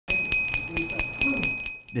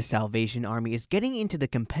The Salvation Army is getting into the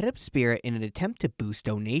competitive spirit in an attempt to boost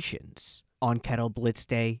donations. On Kettle Blitz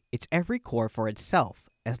Day, it's every corps for itself,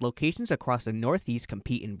 as locations across the Northeast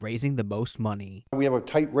compete in raising the most money. We have a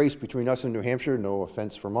tight race between us and New Hampshire, no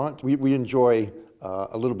offense, Vermont. We enjoy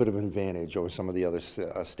a little bit of an advantage over some of the other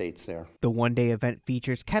states there. The one-day event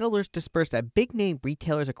features kettlers dispersed at big-name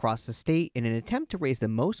retailers across the state in an attempt to raise the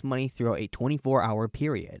most money throughout a 24-hour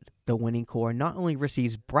period. The winning corps not only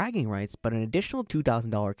receives bragging rights, but an additional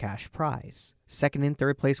 $2,000 cash prize. Second and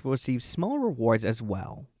third place will receive smaller rewards as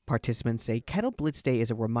well. Participants say Kettle Blitz Day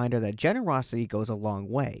is a reminder that generosity goes a long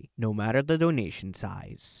way, no matter the donation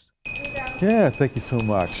size. Yeah, thank you so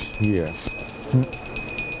much. Yes.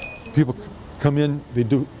 People come in, they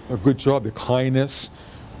do a good job, their kindness,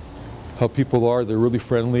 how people are, they're really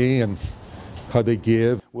friendly, and how they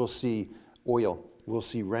give. We'll see oil, we'll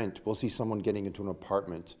see rent, we'll see someone getting into an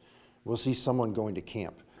apartment, we'll see someone going to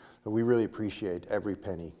camp. But we really appreciate every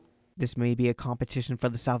penny. This may be a competition for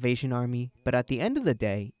the Salvation Army, but at the end of the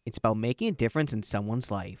day, it's about making a difference in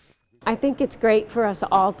someone's life. I think it's great for us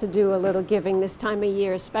all to do a little giving this time of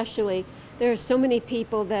year, especially. There are so many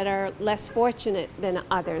people that are less fortunate than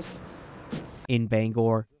others. In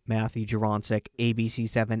Bangor, Matthew Jaroncic,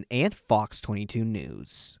 ABC7 and Fox 22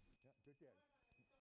 News.